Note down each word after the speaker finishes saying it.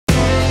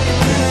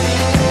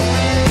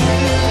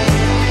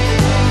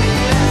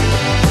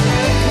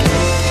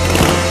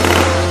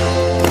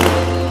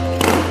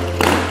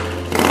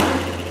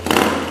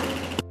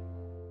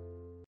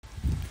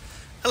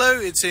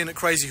Hello, it's Ian at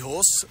Crazy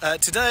Horse.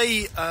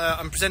 Today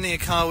I'm presenting a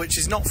car which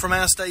is not from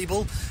our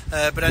stable,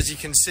 but as you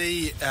can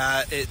see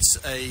it's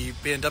a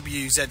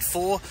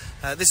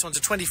BMWZ4. This one's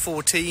a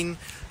 2014,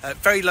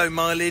 very low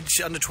mileage,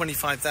 under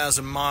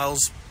 25,000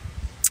 miles,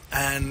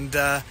 and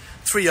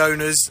 3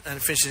 owners, and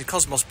it finishes in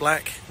Cosmos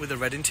Black with a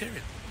red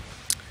interior.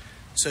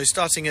 So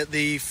starting at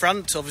the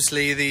front,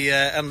 obviously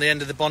on the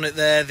end of the bonnet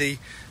there, the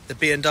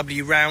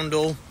BMW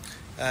roundel.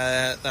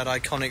 That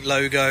iconic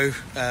logo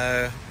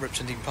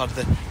representing part of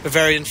the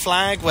Bavarian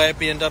flag where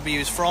BMW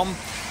is from,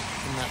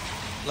 and that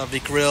lovely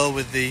grille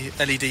with the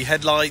LED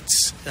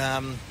headlights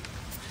and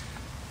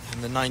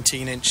the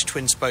 19-inch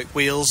twin-spoke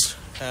wheels,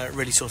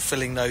 really sort of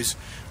filling those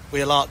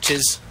wheel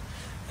arches,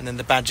 and then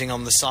the badging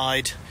on the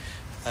side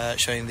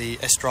showing the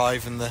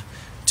S-Drive and the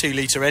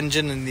 2-litre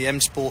engine in the M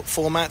Sport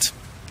format.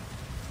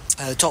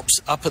 The top's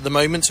up at the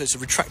moment, so it's a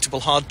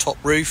retractable hard-top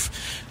roof,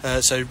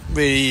 so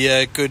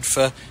really good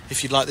for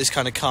if you'd like this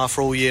kind of car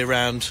for all year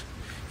round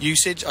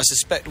usage. I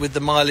suspect with the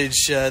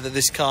mileage that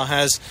this car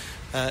has,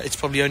 it's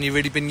probably only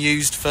really been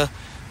used for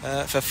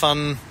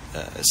fun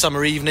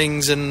summer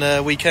evenings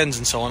and weekends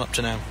and so on up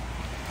to now.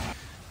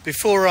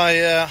 Before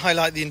I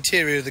highlight the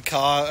interior of the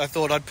car, I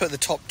thought I'd put the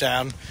top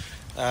down.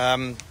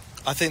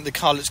 I think the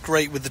car looks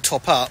great with the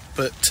top up,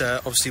 but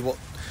obviously what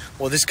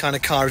this kind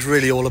of car is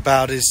really all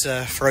about is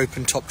for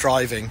open top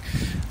driving,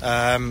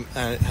 and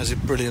it has a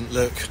brilliant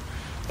look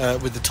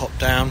with the top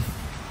down.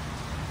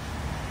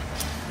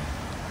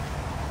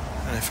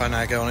 And if I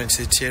now go on into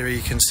the interior,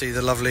 you can see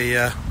the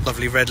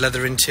lovely red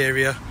leather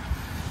interior.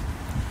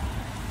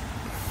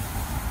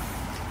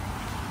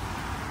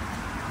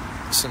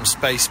 Some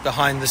space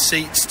behind the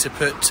seats to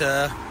put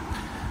a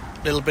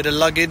little bit of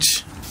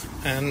luggage,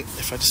 and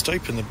if I just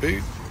open the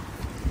boot,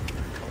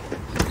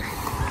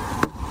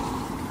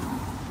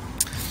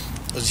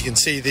 as you can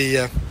see,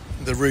 the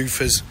roof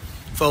has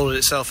folded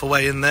itself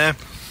away in there,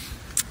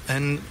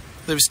 and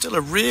there's still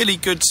a really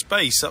good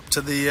space up to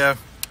the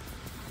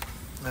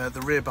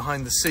rear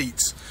behind the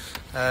seats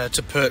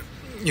to put,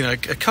 you know, a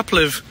couple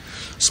of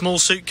small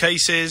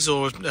suitcases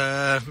or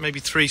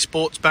maybe 3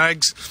 sports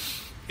bags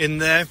in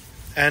there.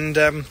 And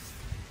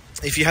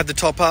if you had the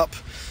top up,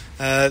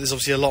 there's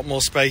obviously a lot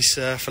more space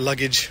for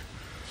luggage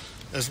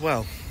as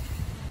well.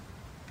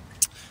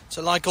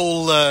 So like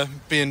all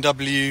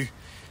BMW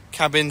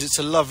cabins, it's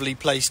a lovely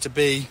place to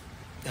be,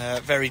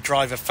 very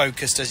driver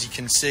focused, as you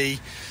can see.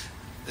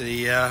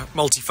 The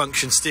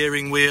multifunction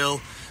steering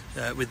wheel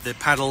with the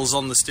paddles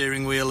on the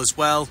steering wheel as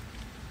well.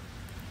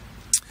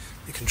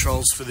 The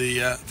controls for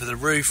the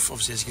roof,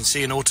 obviously, as you can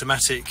see, an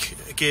automatic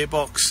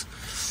gearbox.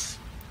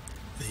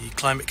 The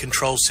climate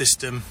control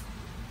system,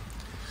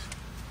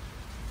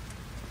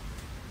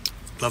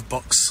 glove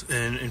box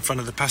in front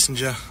of the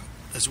passenger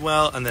as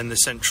well, and then the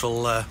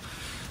central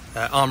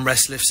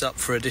armrest lifts up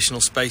for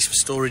additional space for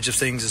storage of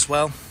things as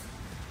well.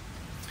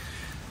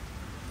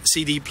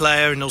 CD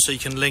player, and also you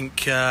can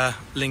link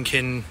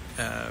in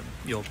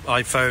your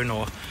iPhone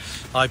or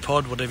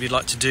iPod, whatever you'd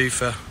like to do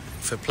for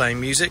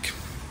playing music.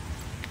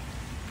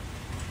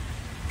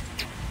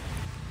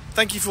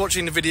 Thank you for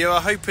watching the video.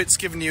 I hope it's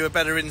given you a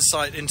better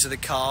insight into the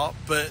car,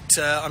 but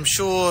I'm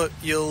sure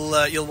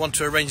you'll want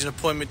to arrange an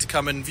appointment to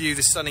come and view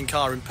this stunning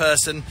car in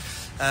person,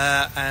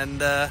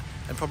 and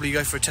probably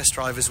go for a test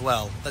drive as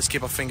well. Let's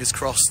keep our fingers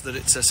crossed that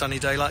it's a sunny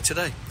day like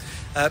today.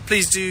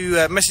 Please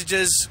do message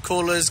us,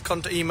 call us,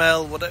 contact,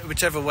 email,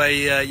 whichever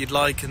way you'd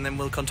like, and then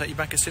we'll contact you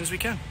back as soon as we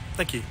can.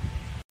 Thank you.